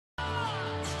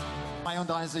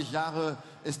32 Jahre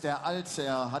ist er alt.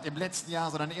 Er hat im letzten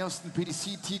Jahr seinen ersten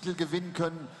PDC-Titel gewinnen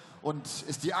können und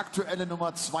ist die aktuelle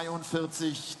Nummer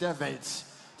 42 der Welt.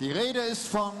 Die Rede ist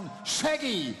von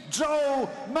Shaggy Joe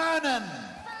Murnan.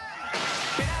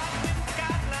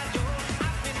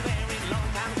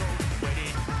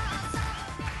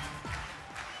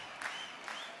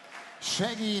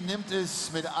 Shaggy nimmt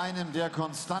es mit einem der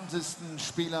konstantesten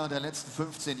Spieler der letzten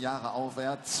 15 Jahre auf.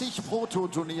 Er hat zig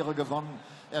Proto-Turniere gewonnen.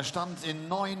 Er stand in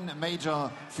 9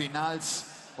 Major-Finals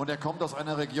und er kommt aus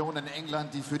einer Region in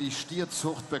England, die für die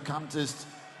Stierzucht bekannt ist.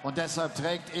 Und deshalb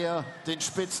trägt er den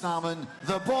Spitznamen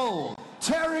The Bull,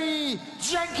 Terry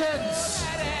Jenkins.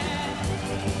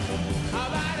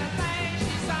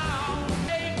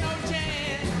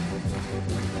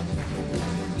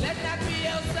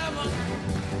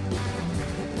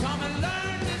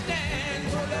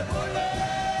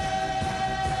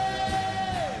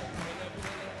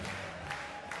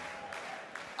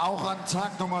 Auch an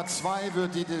Tag Nummer 2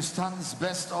 wird die Distanz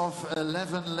Best of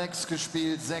 11 Legs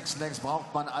gespielt. 6 Legs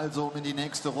braucht man also, um in die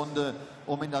nächste Runde,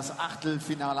 um in das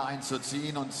Achtelfinale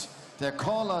einzuziehen. Und der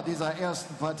Caller dieser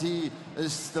ersten Partie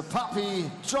ist the Puppy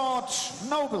George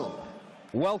Noble.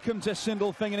 Welcome to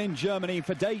Sindelfingen in Germany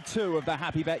for day 2 of the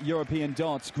Happy Bet European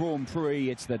Darts Grand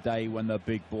Prix. It's the day when the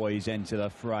big boys enter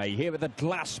the fray. Here at the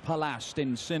Glaspalast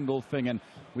in Sindelfingen,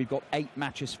 we've got 8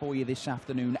 matches for you this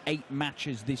afternoon, 8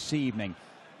 matches this evening.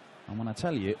 And when I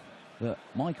tell you that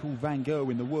Michael van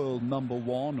Gerwen, the world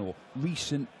 #1, or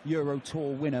recent Euro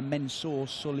Tour winner Mensur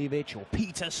Suljovic, or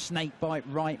Peter Snakebite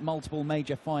Wright, multiple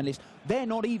major finalists, they're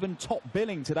not even top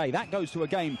billing today. That goes to a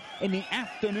game in the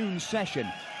afternoon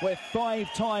session where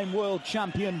 5-time world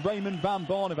champion Raymond van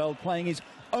Barneveld playing his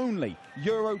only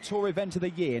Euro Tour event of the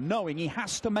year, knowing he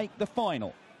has to make the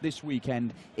final this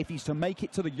weekend if he's to make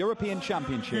it to the European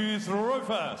Championship. Who's row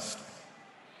first?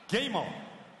 Game on.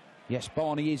 Yes,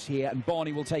 Barney is here, and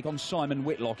Barney will take on Simon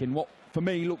Whitlock in what, for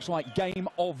me, looks like game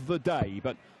of the day.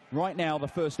 But right now, the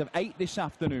first of 8 this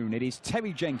afternoon, it is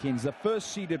Terry Jenkins, the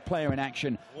first-seeded player in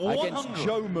action, 100. against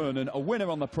Joe Murnan, a winner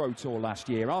on the Pro Tour last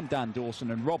year. I'm Dan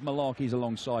Dawson, and Rob Malarkey's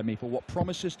alongside me for what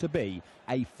promises to be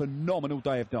a phenomenal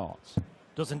day of darts.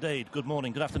 Does indeed. Good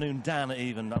morning, good afternoon, Dan,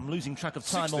 even. I'm losing track of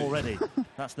time 60. already.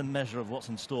 That's the measure of what's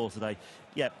in store today.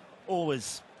 Yeah,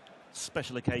 always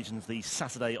special occasions, the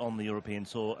Saturday on the European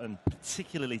Tour, and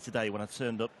particularly today when I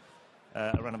turned up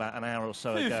around about an hour or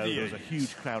so ago. There was a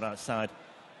huge crowd outside.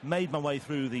 Made my way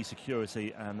through the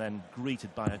security and then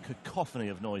greeted by a cacophony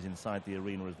of noise inside the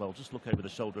arena as well. Just look over the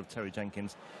shoulder of Terry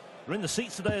Jenkins. We're in the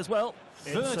seats today as well.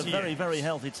 It's a very, very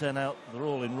healthy turnout. They're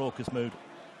all in raucous mood.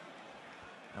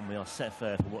 And we are set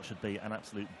fair for what should be an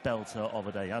absolute belter of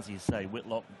a day. As you say,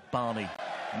 Whitlock, Barney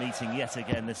meeting yet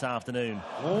again this afternoon.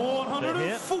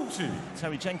 140.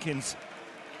 Terry Jenkins,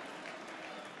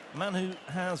 a man who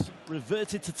has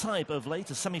reverted to type of late,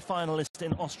 a semi-finalist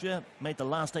in Austria, made the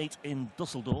last 8 in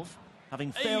Dusseldorf,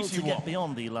 having failed 81. to get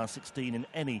beyond the last 16 in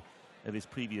any of his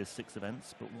previous 6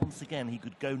 events. But once again, he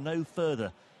could go no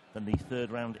further than the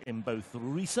 3rd round in both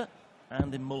Riesa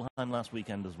and in Mulheim last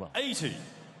weekend as well. 80.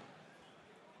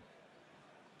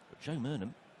 Joe Murnan,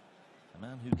 a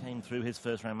man who came through his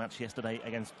 1st round match yesterday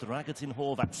against Dragutin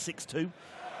Horvat 6-2.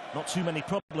 Not too many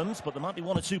problems, but there might be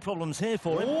 1 or 2 problems here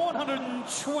for him.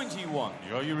 121.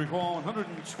 You require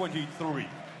 123.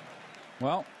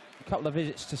 Well, a couple of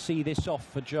visits to see this off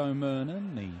for Joe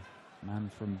Murnan, the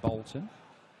man from Bolton.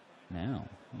 Now,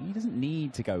 he doesn't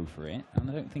need to go for it, and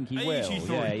I don't think he will.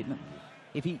 Yeah,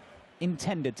 if he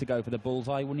intended to go for the bulls,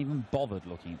 I wouldn't even bothered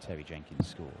looking at Terry Jenkins'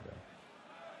 score, though.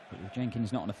 But with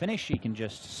Jenkins not on a finish, he can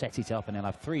just set it up and he'll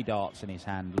have 3 darts in his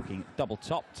hand, looking double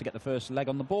top to get the first leg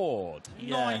on the board.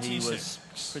 Yeah, he was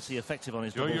pretty effective on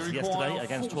his doubles yesterday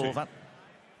against Horvat,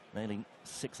 nailing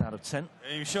 6 out of 10.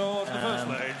 He shot the first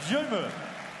leg. Joe Murnan.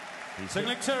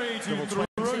 Signaling Terry to the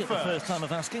row the first time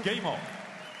of asking. Game on.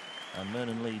 And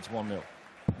Murnan leads 1-0.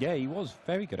 Yeah, he was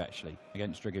very good actually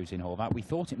against Dragutin Horvat. We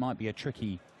thought it might be a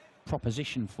tricky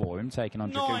proposition for him, taking on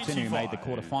Dragutin, who made the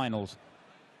quarterfinals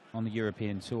on the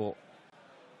European Tour,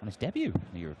 on his debut on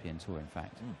the European Tour, in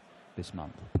fact, this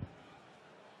month.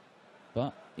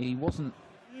 But he wasn't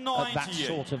 98. At that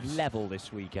sort of level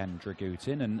this weekend,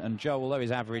 Dragutin, and Joe, although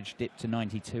his average dipped to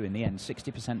 92 in the end,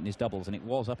 60% in his doubles, and it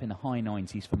was up in the high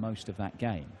 90s for most of that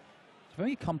game. It's a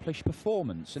very accomplished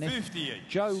performance, and if 58.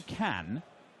 Joe can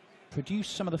produce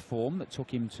some of the form that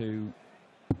took him to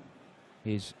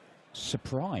his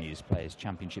surprise Players'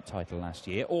 Championship title last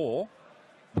year, or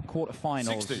the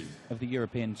quarterfinals of the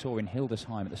European Tour in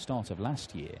Hildesheim at the start of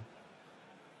last year,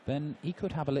 then he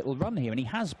could have a little run here. And he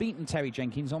has beaten Terry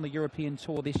Jenkins on the European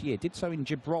Tour this year. Did so in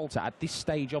Gibraltar at this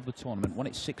stage of the tournament, won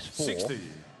it 6-4.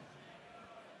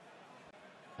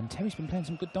 And Terry's been playing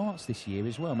some good darts this year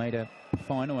as well. Made a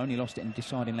final, only lost it in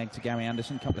deciding leg to Gary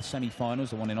Anderson. A couple of semi-finals,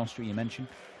 the one in Austria you mentioned,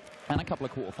 and a couple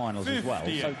of quarter-finals as well.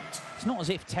 So it's not as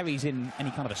if Terry's in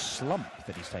any kind of a slump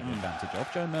that he's taking advantage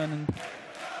of. Joe Murnan,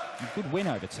 a good win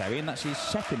over Terry, and that's his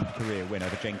second career win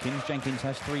over Jenkins. Jenkins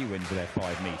has 3 wins of their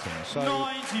 5 meetings. So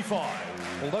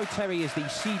 95. Although Terry is the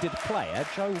seeded player,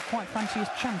 Joe will quite fancy his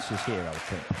chances here, I would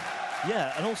think.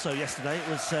 Yeah, and also yesterday it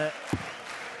was a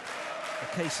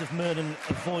case of Murnan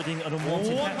avoiding an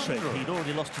unwanted hat-trick. He'd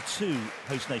already lost to 2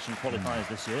 host nation qualifiers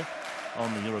this year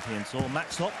on the European Tour.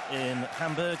 Max Hopp in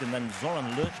Hamburg and then Zoran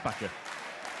Lurchbacher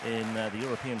in the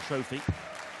European Trophy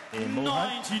in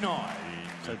Murnan. 99.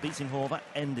 So beating Horvath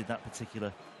ended that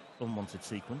particular unwanted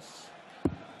sequence.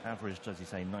 Averaged, as you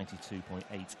say, 92.8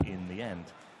 in the end.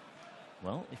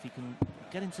 Well, if he can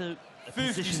get into a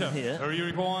position here, so you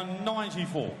require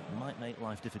 94. Might make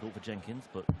life difficult for Jenkins,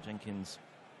 but Jenkins,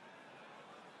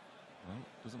 well,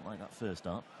 doesn't like that first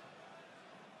dart.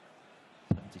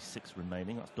 76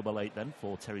 remaining. That's double 8 then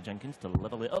for Terry Jenkins to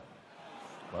level it up.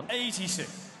 Well,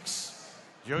 86.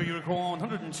 Joe, you require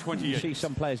 128. You see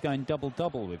some players going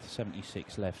double-double with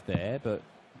 76 left there, but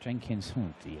Jenkins,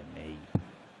 oh dear me.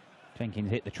 Jenkins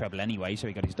hit the treble anyway, so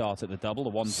he got his dart at the double.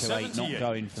 The 1-2-8 not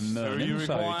going for Murnan.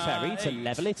 So Terry to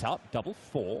level it up. Double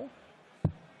 4.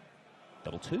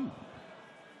 Double 2.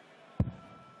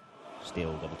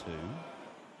 Still double 2.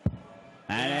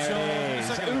 And there it is.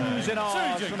 Oohs and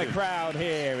ahs from the crowd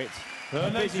here. It's a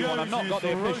busy one. I've not got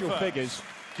the official figures.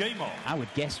 I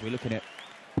would guess we're looking at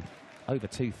over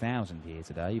 2,000 here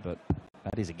today, but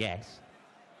that is a guess.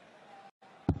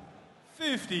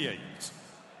 58.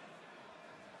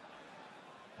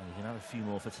 And you can have a few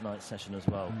more for tonight's session as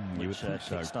well, which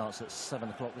starts at 7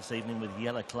 o'clock this evening with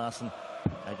Jelle Klaassen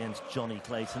against Johnny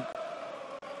Clayton.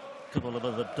 A couple of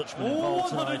other Dutchmen involved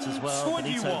tonight as well,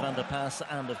 Benito van der Pas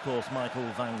and, of course, Michael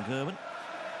van Gerwen.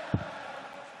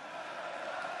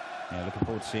 Yeah, looking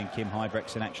forward to seeing Kim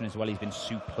Huybrechts in action as well. He's been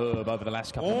superb over the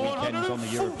last couple of weekends on the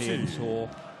European Tour.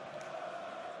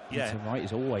 Yeah, Peter Wright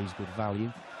is always good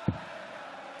value.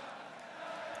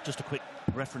 Just a quick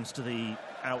reference to the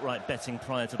outright betting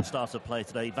prior to the start of play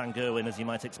today. Van Gerwen, as you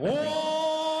might expect,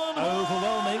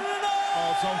 overwhelming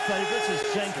odds-on favourites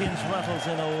as Jenkins rattles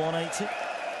in a 180.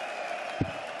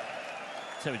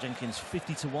 Terry Jenkins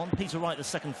 50 to 1. Peter Wright, the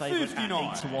second favourite, at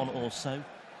 8 to 1 or so.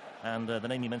 And the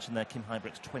name you mentioned there, Kim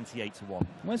Huybrechts, 28 to 1.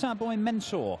 Where's that boy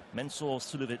Mensur? Mensur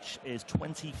Suljovic is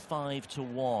 25 to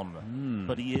 1,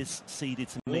 but he is seeded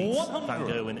to meet Van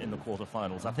Gerwen in the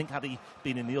quarterfinals. I think had he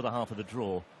been in the other half of the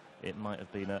draw, it might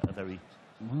have been a very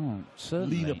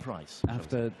leaner price.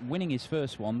 After winning his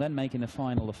first one, then making the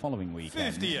final the following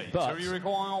weekend. 58. But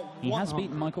so he has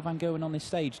beaten Michael van Gerwen on this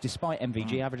stage, despite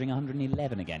MVG averaging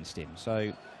 111 against him.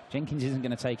 So Jenkins isn't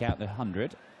going to take out the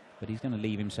 100, but he's going to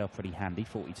leave himself pretty handy.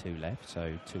 42 left,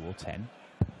 so 2 or 10.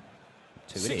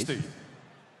 2 60. it is.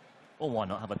 Or why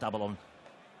not have a dabble on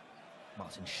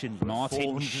Martin Schindler?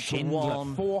 Martin Schindler,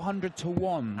 400 to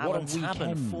 1. Alan What a weekend.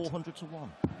 Tappen, 400 to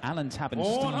 1. Alan Tappen,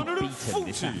 Steve Beaton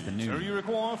this afternoon. So you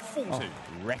require 40.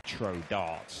 Retro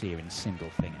darts here in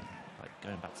Sindelfingen. Like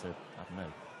going back to, I don't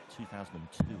know,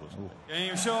 2002 or something.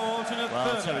 Game short in a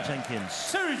third. Terry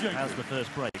Jenkins has the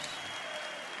first break.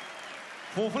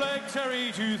 Fourth leg,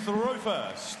 Terry to throw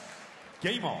first.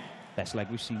 Game on. Best leg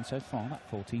we've seen so far, that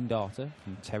 14-darter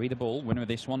from Terry the Bull. Winner of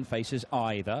this one faces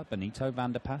either Benito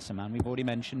van der Pas, a man we've already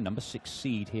mentioned, number 6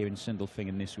 seed here in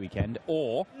Sindelfingen this weekend,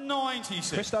 or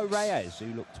 96. Cristo Reyes,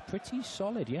 who looked pretty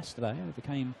solid yesterday,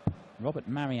 overcame Robert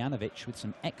Marjanovic with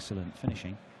some excellent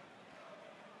finishing.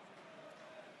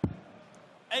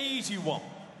 81.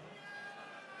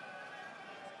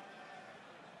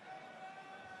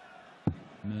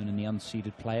 Murnan, the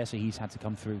unseeded player, so he's had to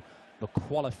come through the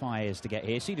qualifiers to get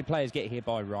here. Seeded players get here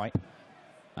by right.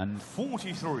 And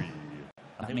 43.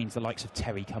 That means the likes of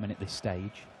Terry coming at this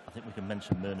stage. I think we can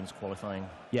mention Murnan's qualifying.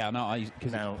 Yeah, no,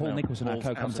 because Paul Nicholson, our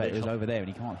co-commentator, is over there and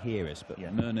he can't hear us. But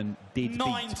Murnan did beat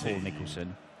Paul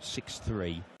Nicholson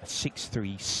 6-3. A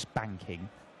 6-3 spanking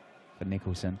for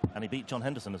Nicholson. And he beat John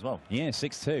Henderson as well. Yeah,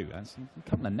 6-2. That's a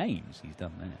couple of names he's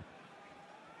done there.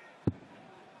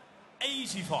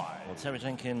 85. Well, Terry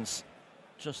Jenkins,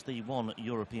 just the one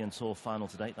European Tour final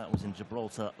to date. That was in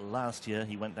Gibraltar last year.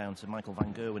 He went down to Michael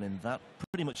van Gerwen in that,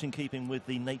 pretty much in keeping with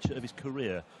the nature of his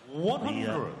career.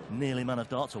 100. The nearly man of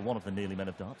darts, or one of the nearly men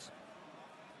of darts.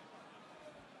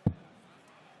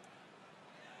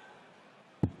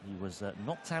 He was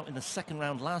knocked out in the second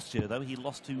round last year, though. He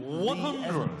lost to 100. Lee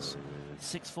Evans.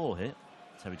 6-4 here,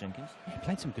 Terry Jenkins. He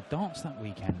played some good darts that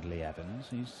weekend, Lee Evans.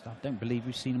 I don't believe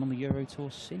we've seen him on the Euro Tour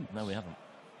since. No, we haven't.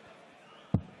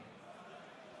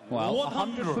 Well,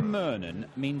 100 100 for Murnan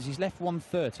means he's left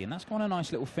 130, and that's quite a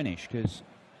nice little finish, because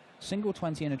single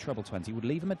 20 and a treble 20 would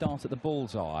leave him a dart at the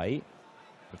bullseye.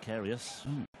 Precarious.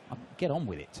 Get on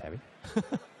with it, Terry.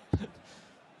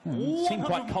 Seemed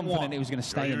quite confident he was going to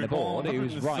stay in the board. He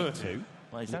was right to.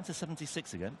 Well, he's down to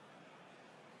 76 again.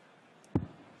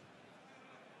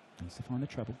 Needs to find the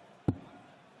treble.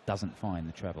 Doesn't find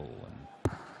the treble.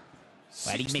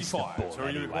 Well, he missed the ball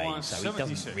anyway, so it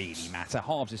doesn't really matter.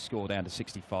 Halves his score down to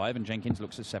 65, and Jenkins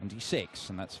looks at 76,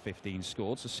 and that's 15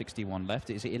 scored, so 61 left.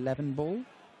 Is it 11 ball?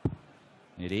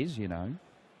 It is, you know.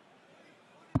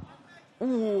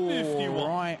 Ooh,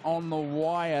 right on the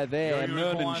wire there.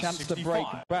 Murnan chance to break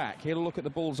back. He'll look at the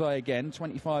bullseye again.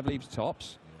 25 leaves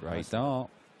tops. Great start.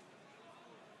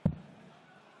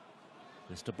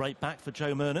 Just a break back for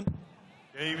Joe Murnan.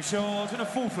 Game shot and a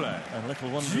full flag. And little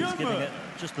wonder he's giving it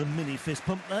just the mini fist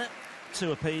pump there.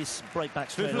 2 apiece, break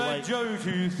back straight away. Joe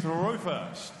to throw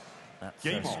first. That's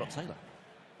Game Scott Taylor,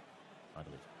 I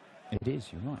believe. It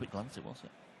is, you're right. Quick glance, it was, yeah.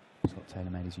 Scott Taylor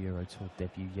made his Euro Tour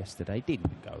debut yesterday.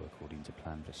 Didn't go according to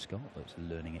plan for Scott, but it's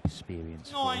a learning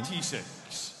experience.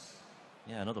 96.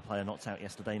 Yeah, another player knocked out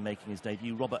yesterday making his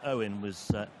debut. Robert Owen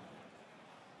was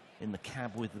in the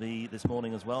cab with me this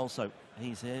morning as well, so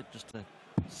he's here just to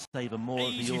savour more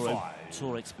of the Euro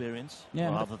Tour experience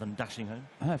rather than dashing home.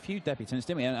 A few debutants,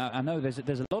 didn't we? And I know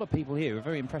there's a lot of people here who are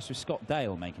very impressed with Scott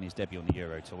Dale making his debut on the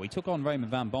Euro Tour. He took on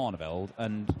Raymond van Barneveld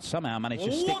and somehow managed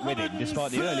to stick with him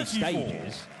despite the early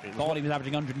stages. Thought he was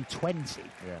averaging 120.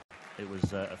 Yeah, it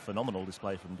was a phenomenal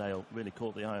display from Dale. Really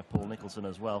caught the eye of Paul Nicholson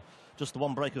as well. Just the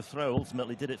one break of throw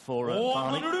ultimately did it for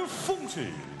Barney. 140.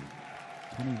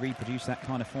 Can he reproduce that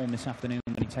kind of form this afternoon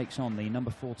when he takes on the number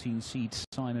 14 seed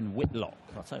Simon Whitlock?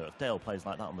 I'll tell you, if Dale plays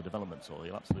like that on the development tour,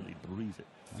 he'll absolutely breeze it.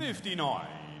 59.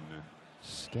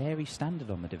 Scary standard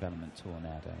on the development tour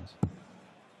nowadays.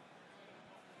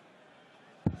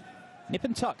 Nip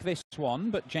and tuck this one,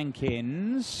 but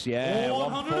Jenkins,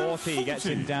 140 gets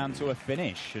him down to a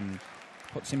finish and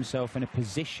puts himself in a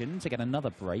position to get another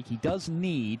break. He does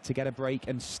need to get a break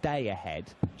and stay ahead,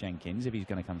 Jenkins, if he's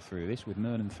going to come through this, with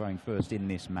Murnan throwing first in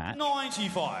this match.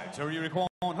 95, so you require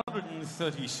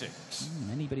 136.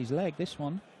 Anybody's leg, this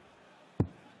one.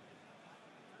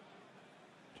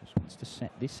 Just wants to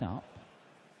set this up.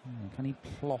 Can he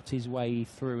plot his way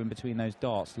through in between those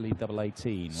darts to leave double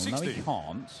 18? Well, no, he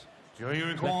can't.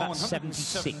 Left that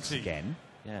 76 again.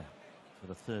 Yeah, for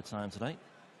the 3rd time today.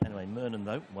 Anyway, Murnan,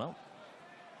 though, well,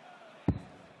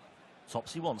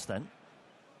 tops he wants then.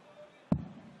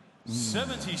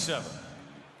 77.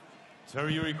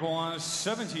 Terry requires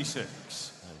 76.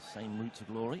 So same route to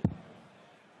glory.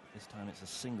 This time it's a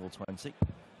single 20.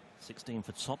 16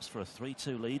 for tops for a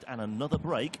 3-2 lead and another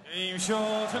break. Game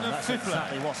shot and a that's fifth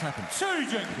exactly flag. what's happened. Terry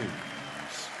Jenkins.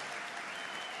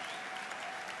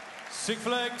 6th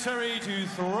flag, Terry to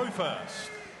throw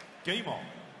first. Game on.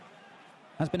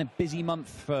 Has been a busy month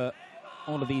for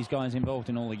all of these guys involved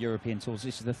in all the European tours.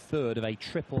 This is the 3rd of a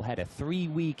triple header, 3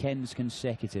 weekends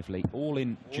consecutively, all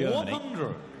in Germany.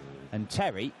 100. And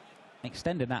Terry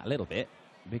extended that a little bit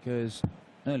because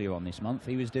earlier on this month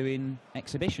he was doing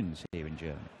exhibitions here in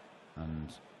Germany.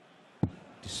 And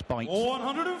despite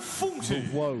 140.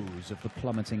 the woes of the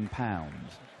plummeting pound,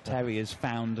 Terry has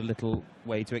found a little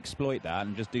way to exploit that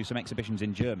and just do some exhibitions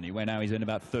in Germany, where now he's earning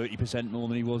about 30% more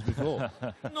than he was before.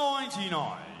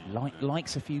 99.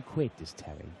 Likes a few quid, does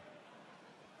Terry?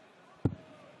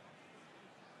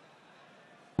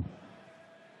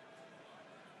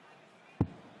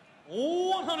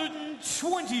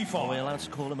 $125. Are we allowed to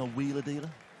call him a wheeler dealer?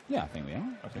 Yeah, I think we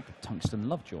are. I think a tungsten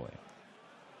Lovejoy.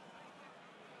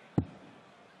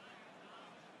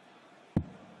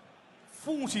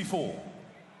 44.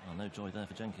 Oh, no joy there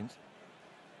for Jenkins.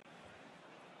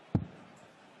 And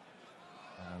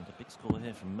a big score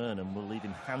here from Murnan will leave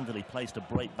him handily placed to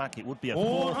break back. It would be a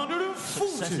 4th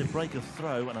successive break of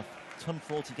throw, and a ton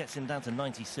 40 gets him down to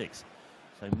 96.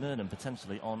 So Murnan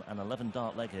potentially on an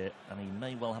 11-dart leg here, and he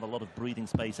may well have a lot of breathing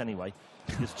space anyway,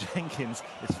 because Jenkins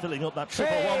is filling up that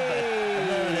triple one there. And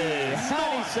there it is.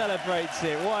 And he celebrates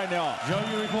it, why not? Joe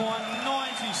required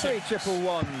 96. 3 triple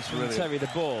ones from Terry the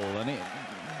Bull, and it,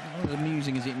 as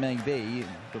amusing as it may be,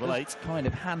 double 8 kind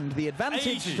of hand the advantage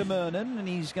 80. to Murnan, and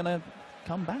he's going to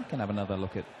come back and have another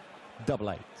look at double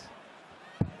 8.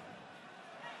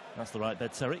 That's the right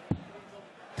bed, Terry.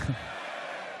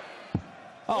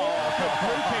 Oh, good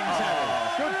grouping, Terry.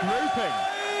 Good grouping.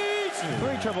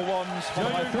 3 treble ones,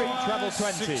 followed by 3 treble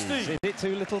 20s. Is it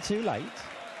too little too late?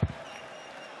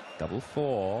 Double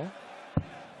 4.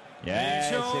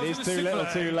 Yes, it is too little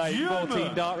too late.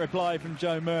 14-dart reply from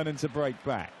Joe Murnan to break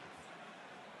back.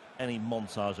 Any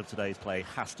montage of today's play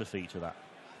has to feature that.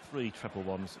 3 treble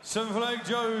ones. 7 flag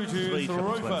Joe to 3 throw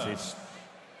treble 20s. first.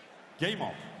 Game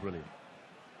on. Brilliant.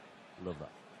 Love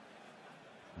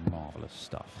that. Marvellous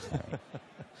stuff.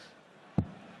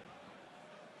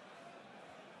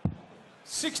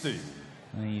 60.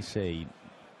 And you see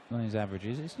those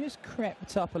averages. It's just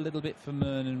crept up a little bit for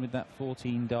Murnan with that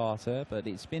 14 darter, but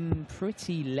it's been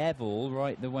pretty level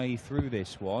right the way through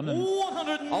this one. And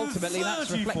ultimately,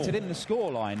 that's reflected in the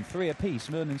scoreline. 3 apiece.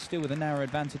 Murnan still with a narrow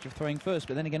advantage of throwing first,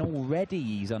 but then again, already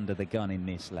he's under the gun in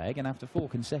this leg, and after 4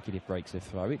 consecutive breaks of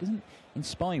throw, it doesn't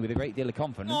inspire with a great deal of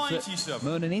confidence that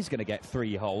Murnan is going to get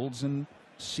 3 holds and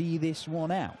see this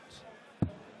one out.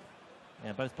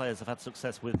 Yeah, both players have had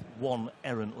success with 1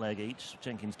 errant leg each.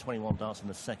 Jenkins 21 darts in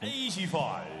the second.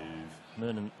 85.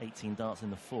 Murnan 18 darts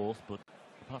in the fourth, but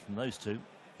apart from those 2,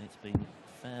 it's been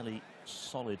fairly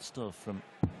solid stuff from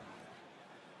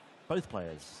both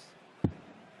players.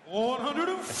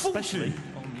 140. Especially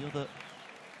on the other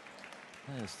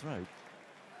player's throw.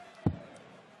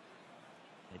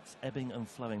 It's ebbing and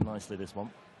flowing nicely, this one.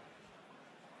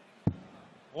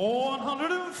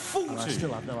 140. And I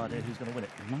still have no idea who's going to win it.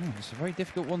 No, it's a very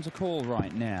difficult one to call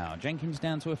right now. Jenkins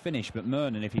down to a finish, but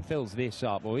Murnan, if he fills this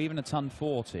up, or even a ton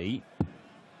 40,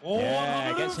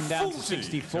 yeah, gets him down to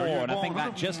 64, and I think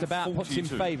that just about puts him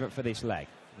favourite for this leg.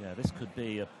 Yeah, this could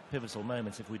be a pivotal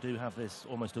moment. If we do have this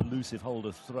almost elusive hold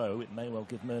of throw, it may well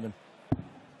give Murnan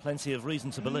plenty of reason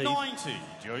to believe. 90.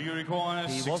 Joe, you require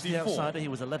 64. He was the outsider. He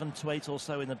was 11-8 or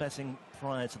so in the betting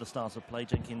prior to the start of play.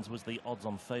 Jenkins was the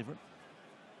odds-on favourite.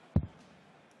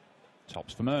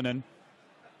 Tops for Murnan.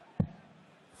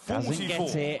 Doesn't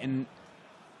get it, and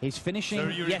his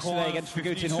finishing yesterday against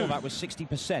Fagutin Horvat was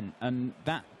 60%, and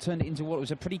that turned it into what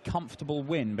was a pretty comfortable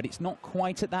win, but it's not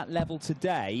quite at that level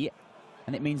today,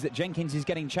 and it means that Jenkins is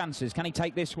getting chances. Can he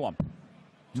take this one?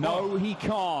 No, he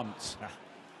can't.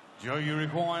 Joe, you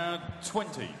require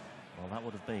 20. Well, that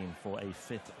would have been for a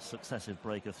 5th successive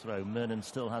break of throw. Murnan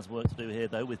still has work to do here,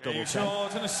 though, with double 10.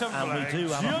 And we do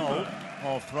have a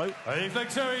hold of throw. A flag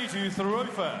Terry to throw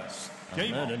first.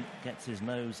 And Murnan gets his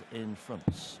nose in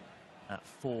front at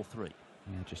 4-3. Yeah,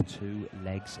 just 2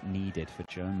 legs needed for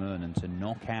Joe Murnan to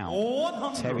knock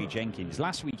out Terry Jenkins.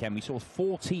 Last weekend, we saw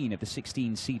 14 of the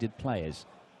 16 seeded players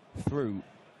through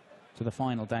to the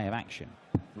final day of action.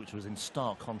 Which was in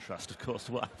stark contrast, of course,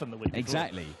 to what happened the week before.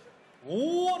 Exactly.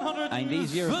 130. And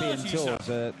these European tours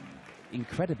are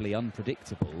incredibly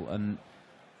unpredictable, and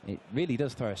it really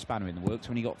does throw a spanner in the works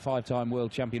when you got 5-time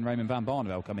world champion Raymond van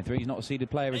Barneveld coming through. He's not a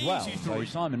seeded player as well. So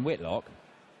Simon Whitlock,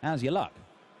 how's your luck?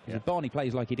 Yeah. If Barney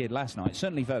plays like he did last night,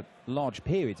 certainly for large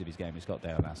periods of his game, he's got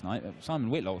down last night,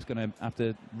 Simon Whitlock's going to have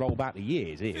to roll back the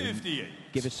years here and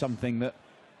give us something that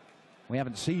we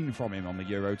haven't seen from him on the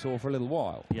Euro Tour for a little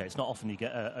while. Yeah, it's not often you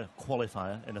get a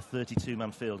qualifier in a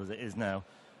 32-man field as it is now,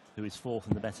 who is 4th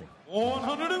in the betting.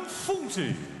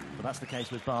 140. But that's the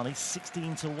case with Barney.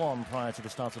 16-1 prior to the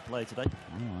start of play today.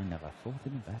 Oh, I never. 4th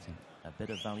in the betting. A bit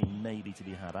of value maybe to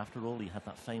be had. After all, he had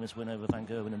that famous win over Van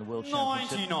Gerwen in the World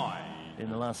Championship 99. in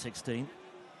the last 16.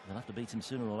 They'll have to beat him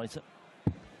sooner or later.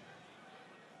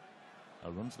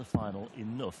 A run to the final,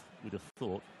 enough, we'd have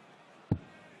thought,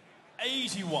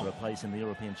 81. for a place in the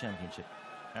European Championship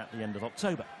at the end of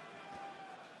October.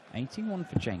 81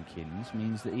 for Jenkins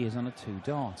means that he is on a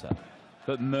 2-darter.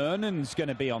 But Murnan's going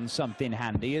to be on something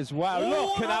handy as well.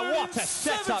 Look at that, what a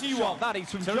set-up shot that is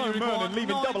from Joe Murnan,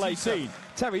 leaving double 18.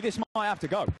 Terry, this might have to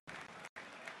go.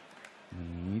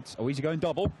 Oh, is he going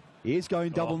double? He is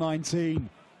going double 19.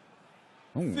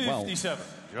 Ooh, 57.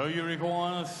 Joe, you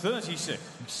require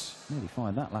 36. Nearly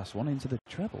fired that last one into the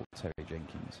treble, Terry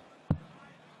Jenkins.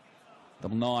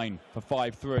 Double 9 for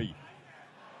 5-3.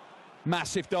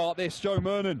 Massive dart this, Joe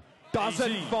Murnan.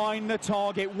 Doesn't find the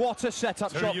target. What a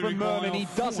setup shot from Murnan. He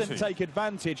doesn't take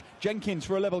advantage. Jenkins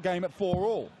for a level game at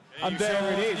 4-all. And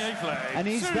there it is. And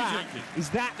is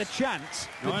that the chance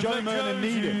that Joe Murnan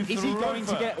needed? Is he going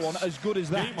to get one as good as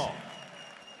that?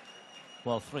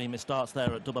 Well, 3 missed darts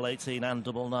there at double 18 and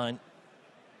double 9.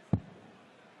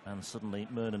 And suddenly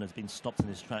Murnan has been stopped in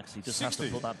his tracks. He just has to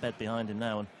put that bed behind him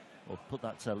now, or put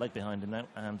that leg behind him now,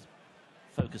 and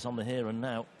focus on the here and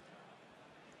now.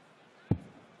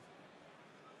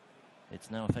 It's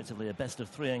now effectively a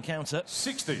best-of-3 encounter.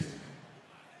 60.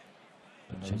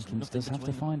 Jenkins does have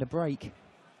to find a break.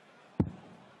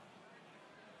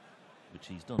 Which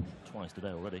he's done twice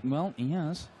today already. Well, he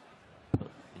has. But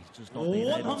he's just not been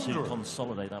able to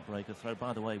consolidate that break of throw.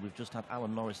 By the way, we've just had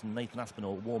Alan Norris and Nathan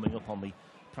Aspinall warming up on the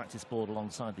practice board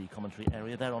alongside the commentary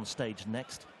area. They're on stage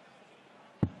next.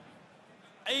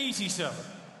 87.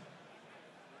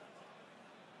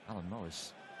 Alan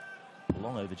Norris,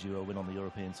 long overdue a win on the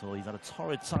European Tour. He's had a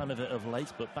torrid time of it of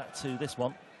late, but back to this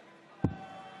one.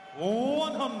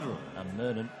 100. And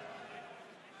Murnan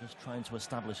just trying to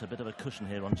establish a bit of a cushion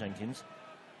here on Jenkins.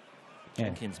 Yeah.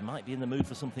 Jenkins might be in the mood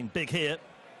for something big here.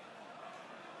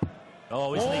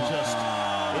 Oh, isn't he just?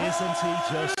 Isn't he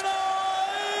just?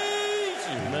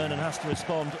 Murnan has to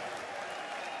respond.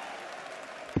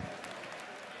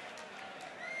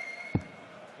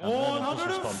 And Murnan does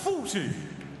respond. 140.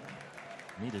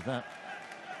 Needed that.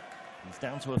 He's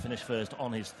down to a finish first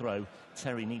on his throw.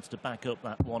 Terry needs to back up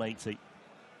that 180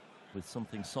 with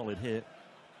something solid here.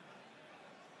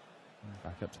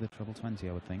 Back up to the treble 20,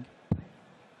 I would think.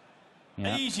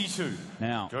 Yeah. 82.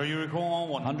 Now, Do you recall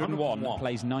 101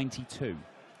 plays 92.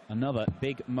 Another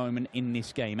big moment in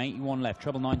this game. 81 left.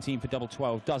 Treble 19 for double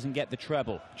 12. Doesn't get the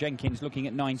treble. Jenkins looking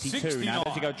at 92. 69. Now,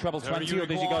 does he go treble 20 or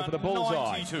does he go for the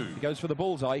bullseye? 92. He goes for the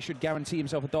bullseye. He should guarantee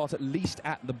himself a dart at least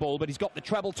at the ball, but he's got the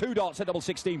treble. 2 darts at double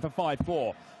 16 for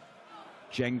 5-4.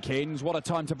 Jenkins, what a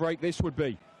time to break this would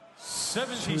be.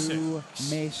 76. 2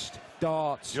 missed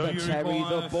darts Do for you Terry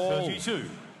require the ball. 32.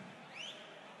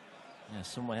 Yeah,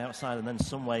 some way outside and then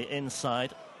some way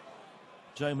inside.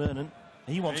 Joe Murnan,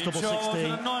 he wants In double charge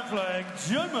 16. of the ninth flag,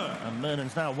 Joe Murnan. And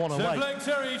Murnan's now one Third away. flag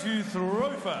Terry to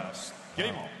throw first.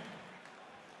 Game on.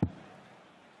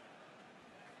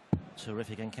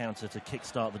 Terrific encounter to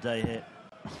kickstart the day here.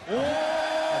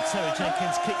 And Terry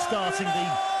Jenkins kick-starting the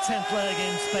 10th leg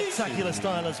in spectacular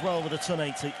style as well with a ton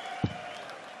 80.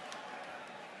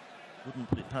 Wouldn't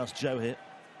put it past Joe here.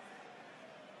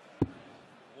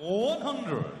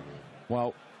 100.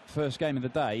 Well, first game of the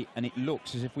day, and it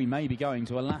looks as if we may be going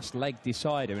to a last leg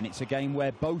decider, and it's a game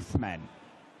where both men,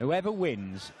 whoever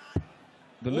wins,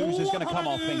 the loser's going to come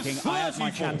off thinking, I had my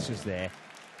chances there.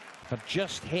 If I'd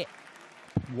just hit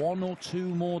 1 or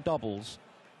 2 more doubles,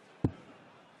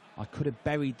 I could have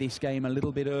buried this game a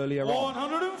little bit earlier on.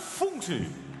 140.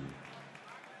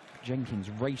 Jenkins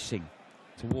racing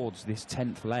towards this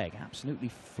 10th leg, absolutely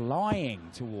flying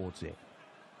towards it.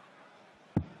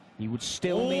 He would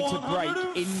still need to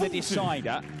break in the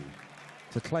decider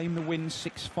to claim the win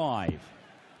 6-5.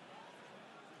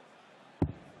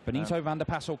 Benito van der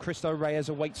Pas or Cristo Reyes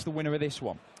awaits the winner of this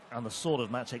one. And the sort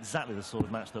of match, exactly the sort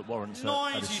of match that warrants a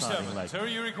deciding 97. leg.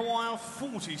 Terry, you require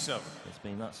 47. It's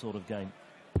been that sort of game.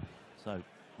 So,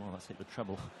 well, that's hit the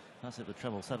treble. That's hit the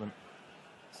treble 7.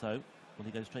 So, will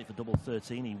he go straight for double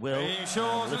 13? He will. In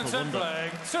charge of the 10th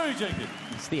flag, Terry Jenkins.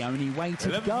 It's the only way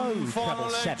to go. Treble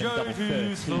 7, double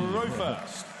 13. Throw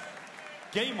first.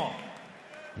 Game on.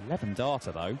 11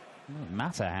 darter though. It doesn't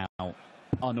matter how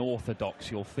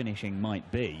unorthodox your finishing might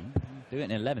be. Do it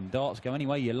in 11 darts, go any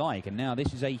way you like. And now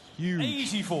this is a huge,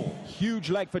 84. huge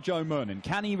leg for Joe Murnan.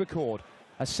 Can he record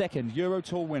a second Euro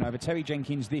Tour win over Terry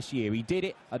Jenkins this year? He did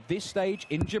it at this stage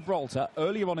in Gibraltar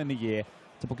earlier on in the year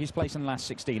to book his place in the last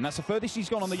 16. That's the furthest he's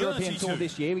gone on the 32. European Tour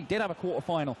this year. He did have a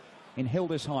quarter-final in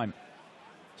Hildesheim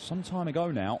some time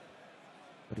ago now.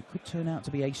 But it could turn out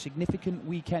to be a significant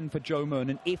weekend for Joe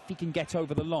Murnan if he can get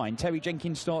over the line. Terry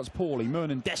Jenkins starts poorly.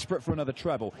 Murnan desperate for another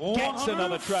treble. Gets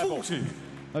another treble.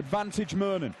 Advantage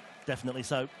Murnan. Definitely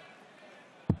so.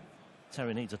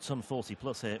 Terry needs a ton 40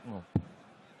 plus here. Well,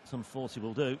 ton 40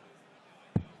 will do.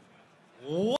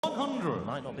 100.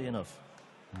 Might not be enough.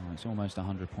 Oh, it's almost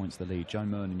 100 points the lead. Joe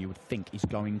Murnan, you would think, is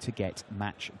going to get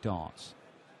match darts.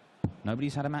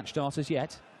 Nobody's had a match dart as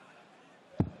yet.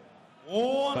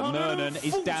 But Murnan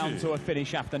is down to a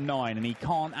finish after 9, and he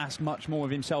can't ask much more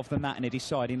of himself than that in a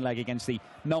deciding leg against the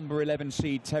number 11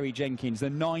 seed Terry Jenkins, the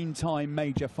 9-time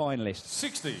major finalist.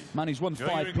 60. Man who's won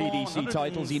 5 PDC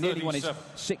titles. He nearly won his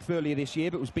 6th earlier this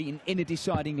year, but was beaten in a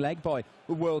deciding leg by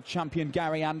the world champion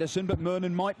Gary Anderson. But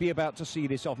Murnan might be about to see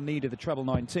this off need of the treble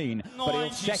 19, but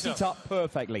he'll set it up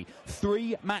perfectly.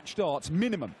 3 match darts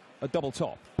minimum, a double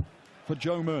top for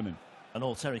Joe Murnan. And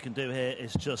all Terry can do here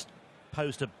is just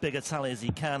post a bigger tally as he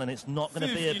can, and it's not going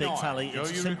to be a big tally.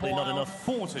 It's simply not enough.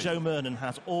 40. Joe Murnan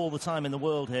has all the time in the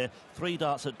world here. 3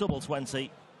 darts at double 20,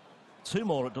 2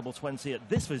 more at double 20 at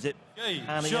this visit,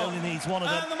 and he only needs 1 of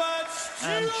them.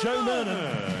 And Joe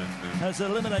Murnan has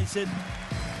eliminated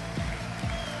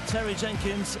Terry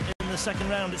Jenkins in the second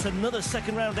round. It's another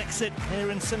second round exit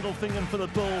here in Sindelfingen for the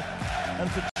bull,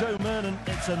 and for Joe Murnan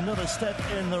it's another step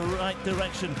in the right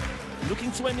direction,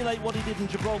 looking to emulate what he did in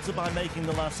Gibraltar by making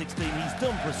the last 16. He's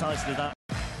done precisely that.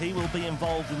 He will be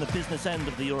involved in the business end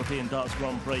of the European Darts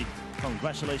Grand Prix.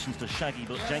 Congratulations to Shaggy,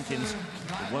 but Jenkins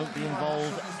won't be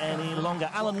involved any longer.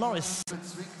 Alan Norris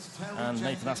and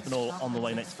Nathan Aspinall on the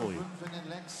way next for you.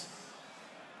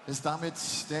 Ist damit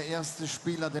der erste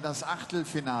Spieler, der das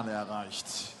Achtelfinale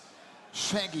erreicht.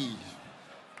 Shaggy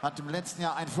hat im letzten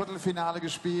Jahr ein Viertelfinale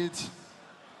gespielt.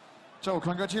 Joe,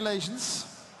 congratulations.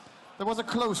 That was a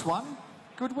close one.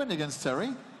 Good win against Terry.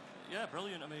 Yeah,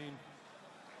 brilliant. I mean,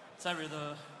 Terry,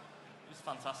 he's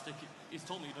fantastic. He's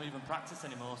told me he don't even practice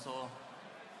anymore, so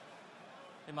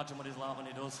imagine what he's like when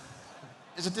he does.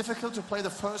 Is it difficult to play the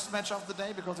first match of the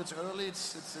day because it's early,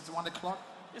 it's 1 o'clock?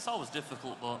 It's always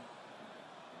difficult, but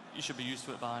you should be used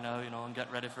to it by now, you know, and get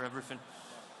ready for everything.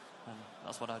 And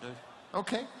that's what I do.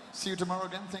 Okay, see you tomorrow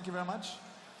again. Thank you very much.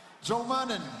 Joe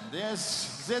Murnan, der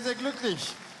ist sehr, sehr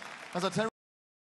glücklich, dass er Terry